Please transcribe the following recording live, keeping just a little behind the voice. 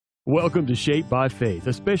Welcome to Shaped by Faith,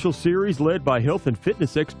 a special series led by health and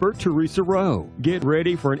fitness expert Theresa Rowe. Get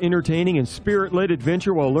ready for an entertaining and spirit-led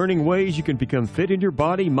adventure while learning ways you can become fit in your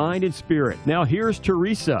body, mind, and spirit. Now here's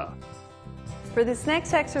Theresa. For this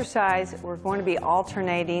next exercise, we're going to be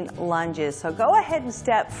alternating lunges. So go ahead and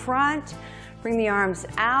step front, bring the arms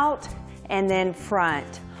out, and then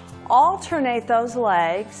front. Alternate those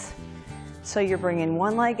legs. So you're bringing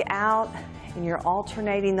one leg out, and you're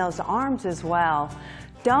alternating those arms as well.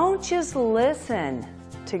 Don't just listen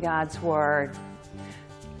to God's Word.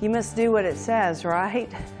 You must do what it says,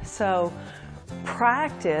 right? So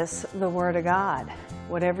practice the Word of God.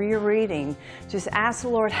 Whatever you're reading, just ask the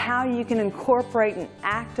Lord how you can incorporate and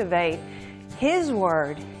activate His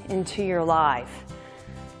Word into your life.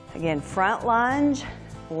 Again, front lunge,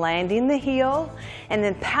 landing the heel, and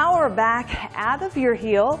then power back out of your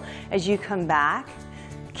heel as you come back.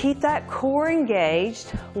 Keep that core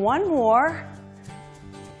engaged. One more.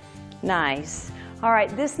 Nice. All right,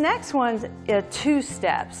 this next one's a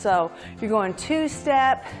two-step. So you're going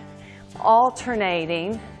two-step,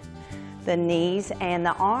 alternating the knees and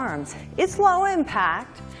the arms. It's low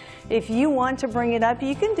impact. If you want to bring it up,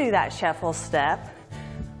 you can do that shuffle step.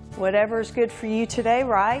 Whatever's good for you today,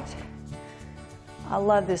 right? I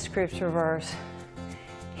love this scripture verse.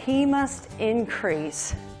 He must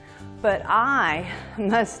increase, but I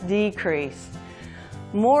must decrease.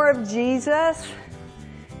 More of Jesus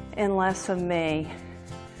and less of me.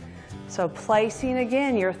 So placing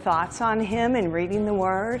again your thoughts on Him and reading the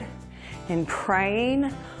Word and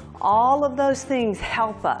praying, all of those things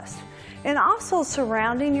help us. And also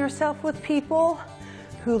surrounding yourself with people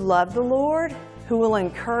who love the Lord, who will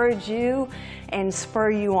encourage you and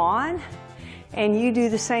spur you on, and you do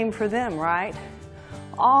the same for them, right?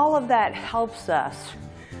 All of that helps us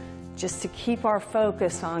just to keep our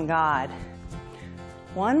focus on God.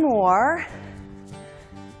 One more.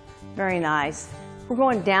 Very nice. We're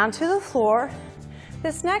going down to the floor.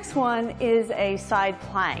 This next one is a side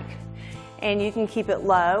plank, and you can keep it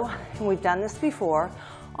low, and we've done this before,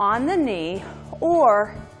 on the knee,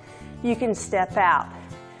 or you can step out.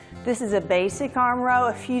 This is a basic arm row.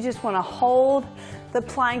 If you just want to hold the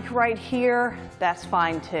plank right here, that's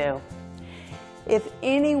fine too. If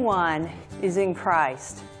anyone is in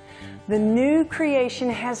Christ, the new creation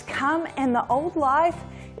has come and the old life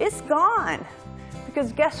is gone.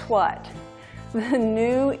 Because guess what? The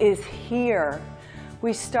new is here.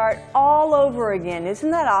 We start all over again.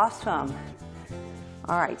 Isn't that awesome?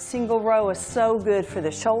 All right, single row is so good for the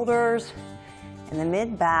shoulders and the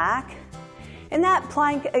mid-back. And that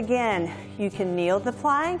plank, again, you can kneel the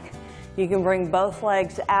plank, you can bring both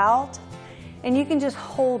legs out, and you can just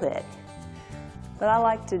hold it. But I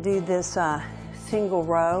like to do this single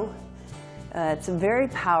row. It's very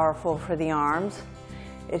powerful for the arms.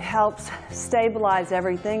 It helps stabilize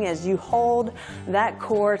everything as you hold that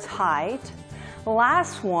core tight.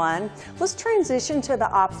 Last one, let's transition to the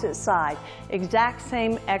opposite side. Exact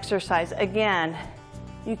same exercise. Again,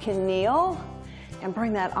 you can kneel and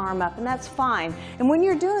bring that arm up, and that's fine. And when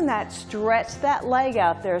you're doing that, stretch that leg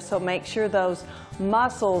out there, so make sure those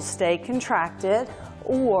muscles stay contracted,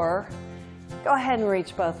 or go ahead and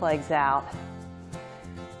reach both legs out.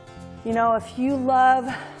 You know, if you love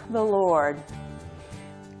the Lord,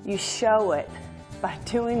 you show it by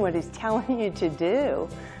doing what He's telling you to do,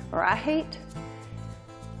 right?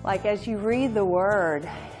 Like as you read the Word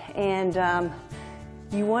and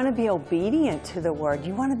you want to be obedient to the Word.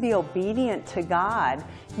 You want to be obedient to God.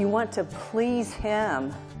 You want to please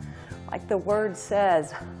Him. Like the Word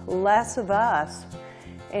says, less of us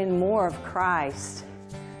and more of Christ.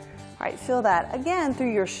 All right, feel that again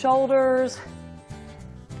through your shoulders.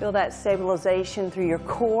 Feel that stabilization through your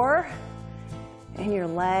core and your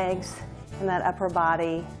legs and that upper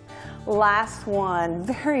body. Last one,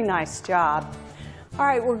 very nice job. All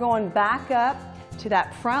right, we're going back up to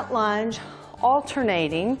that front lunge,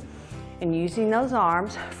 alternating and using those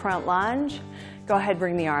arms. Front lunge, go ahead,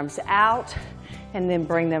 bring the arms out and then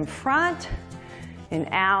bring them front and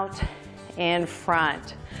out and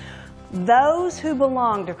front. Those who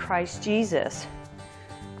belong to Christ Jesus,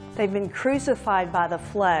 they've been crucified by the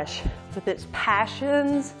flesh with its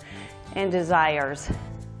passions and desires.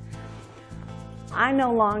 I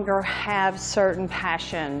no longer have certain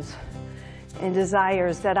passions and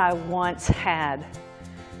desires that I once had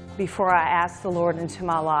before I asked the Lord into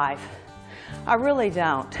my life. I really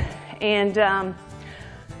don't. And,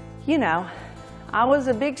 you know, I was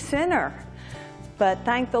a big sinner, but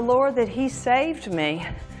thank the Lord that He saved me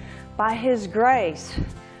by His grace.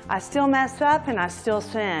 I still mess up and I still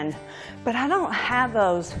sin, but I don't have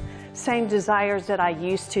those same desires that I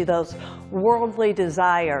used to, those worldly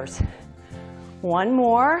desires. One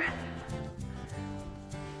more.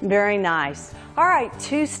 Very nice. All right,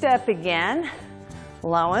 two-step again,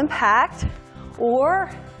 low impact, or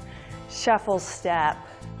shuffle step.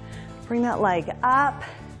 Bring that leg up.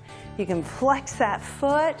 You can flex that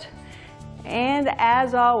foot. And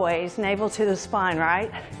as always, navel to the spine,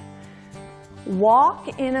 right?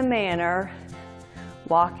 Walk in a manner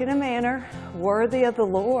worthy of the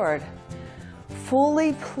Lord,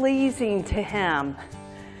 fully pleasing to Him.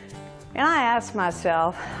 And I ask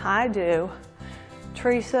myself, I do,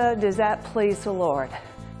 Theresa, does that please the Lord?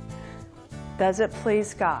 Does it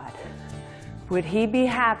please God? Would He be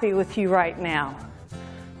happy with you right now?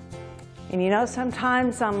 And you know,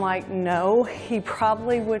 sometimes I'm like, no, He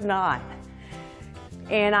probably would not.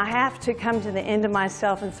 And I have to come to the end of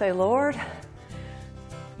myself and say, Lord,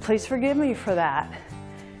 please forgive me for that.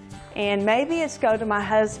 And maybe it's go to my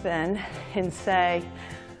husband and say,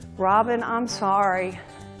 Robin, I'm sorry.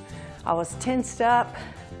 I was tensed up.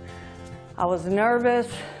 I was nervous.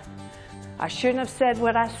 I shouldn't have said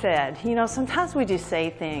what I said. You know, sometimes we just say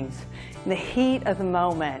things in the heat of the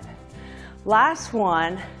moment. Last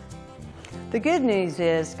one, the good news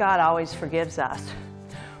is God always forgives us.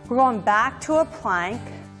 We're going back to a plank.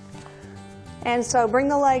 And so bring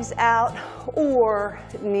the legs out or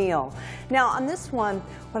kneel. Now on this one,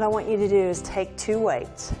 what I want you to do is take two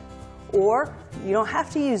weights. Or you don't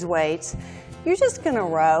have to use weights. You're just going to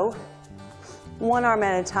row one arm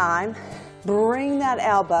at a time. Bring that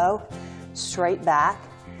elbow straight back.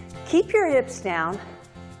 Keep your hips down.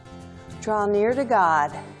 Draw near to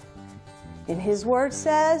God. And His Word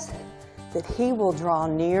says that He will draw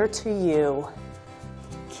near to you.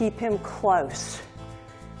 Keep Him close.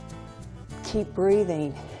 Keep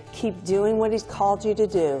breathing. Keep doing what He's called you to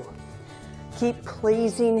do. Keep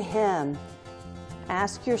pleasing Him.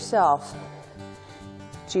 Ask yourself,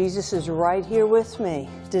 Jesus is right here with me.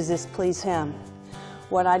 Does this please Him?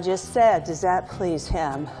 What I just said, does that please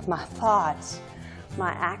Him? My thoughts,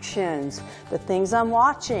 my actions, the things I'm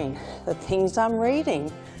watching, the things I'm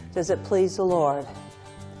reading, does it please the Lord?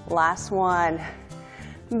 Last one.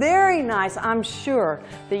 Very nice. I'm sure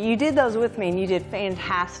that you did those with me and you did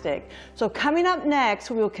fantastic. So coming up next,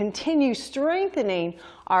 we will continue strengthening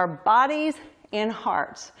our bodies and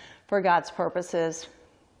hearts for God's purposes.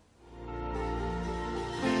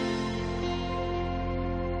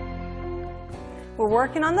 We're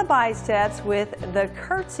working on the biceps with the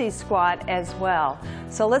curtsy squat as well.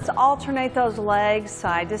 So let's alternate those legs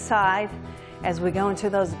side to side as we go into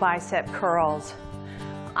those bicep curls.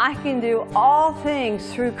 I can do all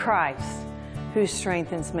things through Christ who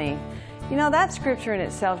strengthens me. You know, that scripture in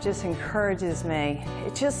itself just encourages me.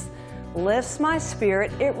 It just lifts my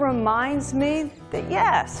spirit. It reminds me that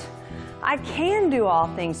yes, I can do all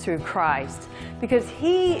things through Christ because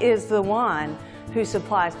He is the one who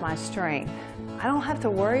supplies my strength. I don't have to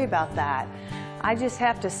worry about that. I just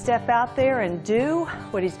have to step out there and do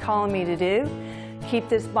what He's calling me to do. Keep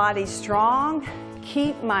this body strong.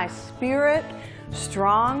 Keep my spirit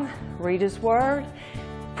strong. Read His Word.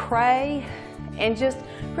 Pray. And just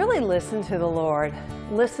really listen to the Lord.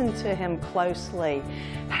 Listen to Him closely.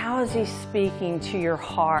 How is He speaking to your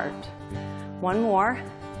heart? One more.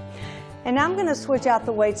 And now I'm going to switch out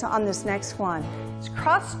the weights on this next one. It's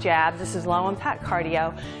cross jabs. This is low impact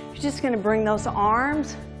cardio. You're just going to bring those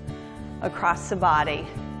arms across the body.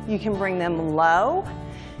 You can bring them low.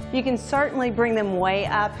 You can certainly bring them way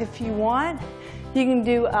up if you want. You can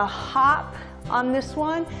do a hop on this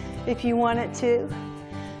one if you want it to.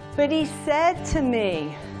 But He said to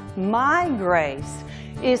me, my grace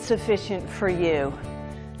is sufficient for you.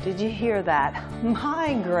 Did you hear that?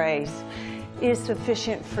 My grace is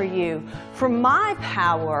sufficient for you. For my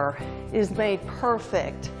power is made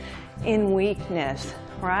perfect in weakness,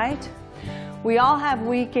 right? We all have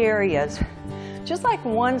weak areas. Just like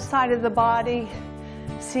one side of the body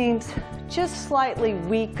seems just slightly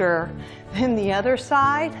weaker than the other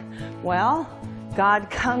side, well, God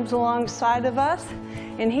comes alongside of us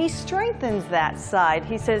and He strengthens that side.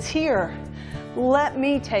 He says, here, let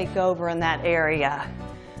me take over in that area.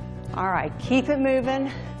 All right, keep it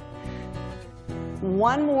moving.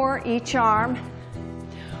 One more each arm.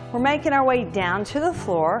 We're making our way down to the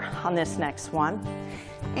floor on this next one.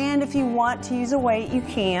 And if you want to use a weight, you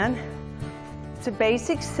can. It's a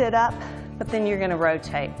basic sit-up, but then you're going to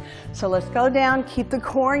rotate. So let's go down, keep the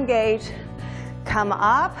core engaged. Come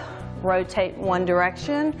up, rotate one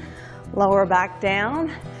direction, lower back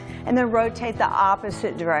down, and then rotate the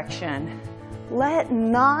opposite direction. Let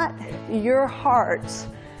not your hearts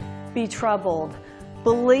be troubled.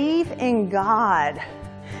 Believe in God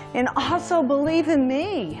and also believe in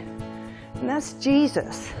me. And that's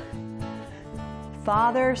Jesus.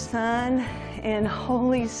 Father, Son, and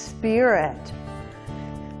Holy Spirit.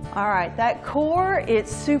 All right, that core,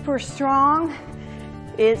 it's super strong.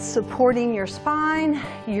 It's supporting your spine,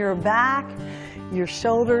 your back, your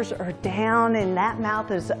shoulders are down, and that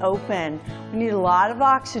mouth is open. We need a lot of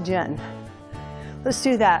oxygen. Let's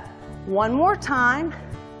do that one more time.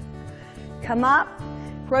 Come up,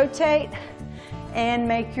 rotate, and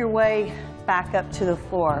make your way back up to the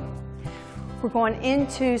floor. We're going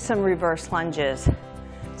into some reverse lunges.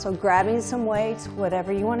 So grabbing some weights,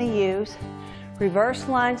 whatever you want to use. Reverse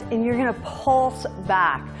lunge, and you're going to pulse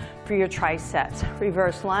back for your triceps.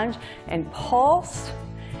 Reverse lunge and pulse,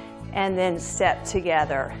 and then step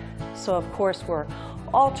together. So of course we're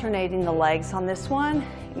alternating the legs on this one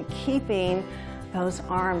and keeping those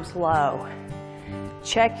arms low.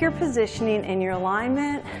 Check your positioning and your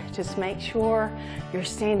alignment. Just make sure you're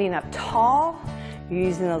standing up tall. You're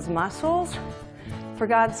using those muscles. For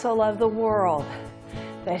God so loved the world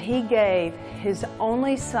that He gave His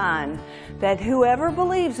only Son, that whoever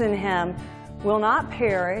believes in Him will not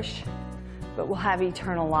perish, but will have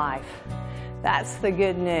eternal life. That's the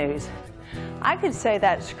good news. I could say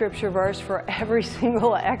that scripture verse for every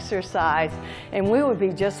single exercise, and we would be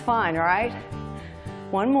just fine, right?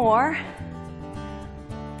 One more.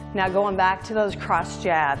 Now going back to those cross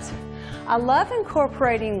jabs. I love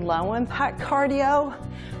incorporating low impact cardio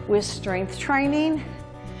with strength training.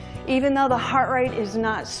 Even though the heart rate is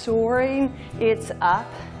not soaring, it's up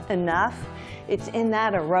enough. It's in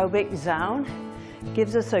that aerobic zone.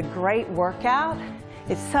 Gives us a great workout.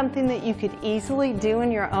 It's something that you could easily do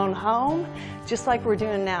in your own home, just like we're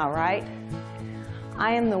doing now, right?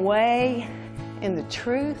 I am the way and the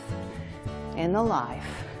truth and the life.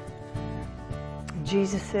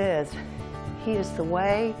 Jesus is. He is the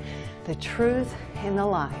way, the truth, and the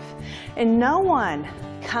life. And no one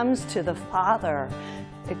comes to the Father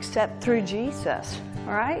except through Jesus,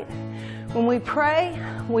 all right? When we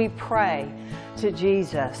pray to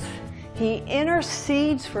Jesus. He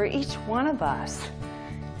intercedes for each one of us.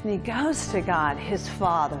 And He goes to God, His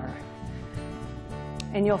Father.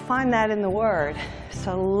 And you'll find that in the Word.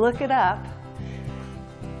 So look it up.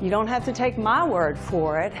 You don't have to take my word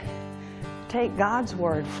for it. Take God's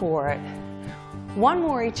word for it. One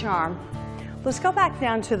more each arm. Let's go back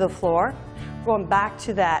down to the floor. Going back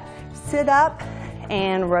to that sit up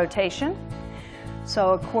and rotation.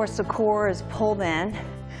 So of course the core is pulled in.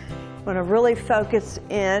 I'm going to really focus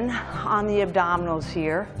in on the abdominals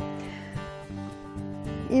here.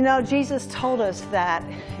 You know, Jesus told us that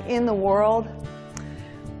in the world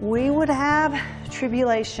we would have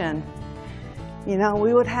tribulation. You know,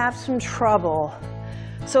 we would have some trouble.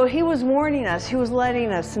 So He was warning us, He was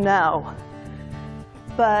letting us know.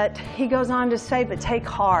 But He goes on to say, but take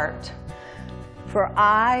heart, for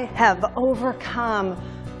I have overcome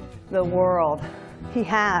the world. He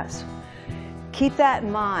has. Keep that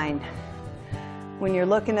in mind when you're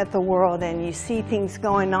looking at the world and you see things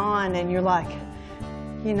going on and you're like,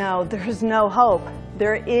 you know, there's no hope.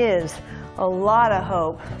 There is a lot of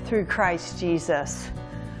hope through Christ Jesus.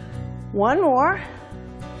 One more,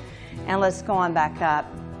 and let's go on back up.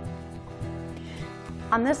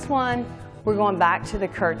 On this one, we're going back to the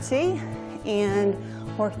curtsy and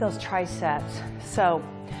work those triceps. So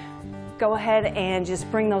go ahead and just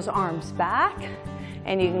bring those arms back,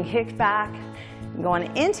 and you can kick back.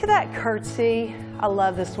 Going into that curtsy, I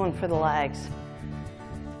love this one for the legs.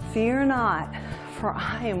 Fear not, for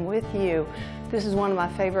I am with you. This is one of my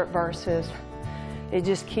favorite verses. It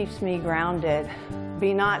just keeps me grounded.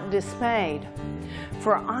 Be not dismayed,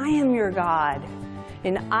 for I am your God,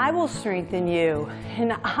 and I will strengthen you,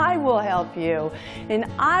 and I will help you, and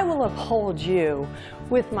I will uphold you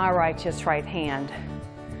with my righteous right hand.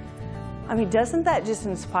 I mean, doesn't that just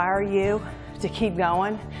inspire you to keep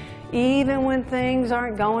going, even when things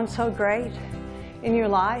aren't going so great in your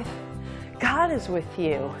life? God is with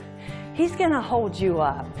you. He's going to hold you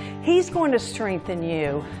up. He's going to strengthen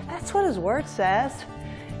you. That's what His Word says,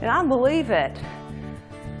 and I believe it.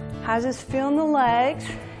 How's this feel in the legs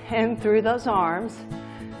and through those arms?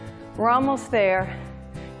 We're almost there.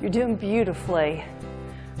 You're doing beautifully.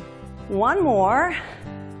 One more.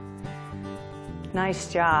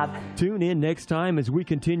 Nice job. Tune in next time as we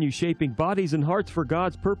continue shaping bodies and hearts for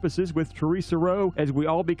God's purposes with Theresa Rowe as we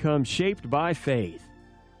all become shaped by faith.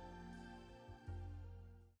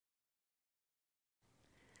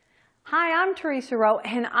 Hi, I'm Theresa Rowe,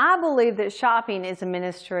 and I believe that shopping is a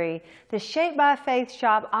ministry. The Shaped by Faith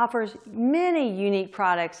shop offers many unique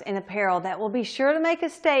products and apparel that will be sure to make a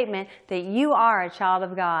statement that you are a child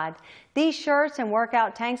of God. These shirts and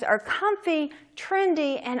workout tanks are comfy,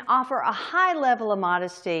 trendy, and offer a high level of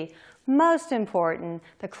modesty. Most important,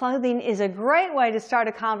 the clothing is a great way to start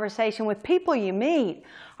a conversation with people you meet.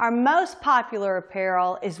 Our most popular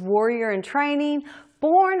apparel is Warrior in Training,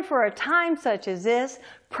 born for a time such as this,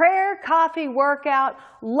 prayer, coffee, workout,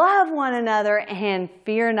 love one another, and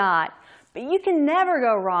fear not. But you can never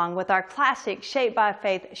go wrong with our classic Shaped by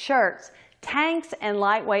Faith shirts, tanks, and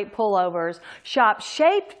lightweight pullovers. Shop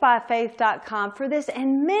shapedbyfaith.com for this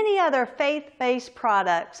and many other faith-based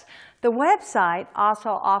products. The website also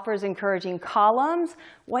offers encouraging columns,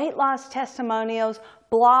 weight loss testimonials,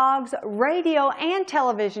 blogs, radio and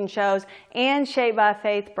television shows, and Shaped by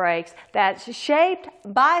Faith breaks. That's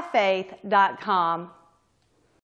shapedbyfaith.com.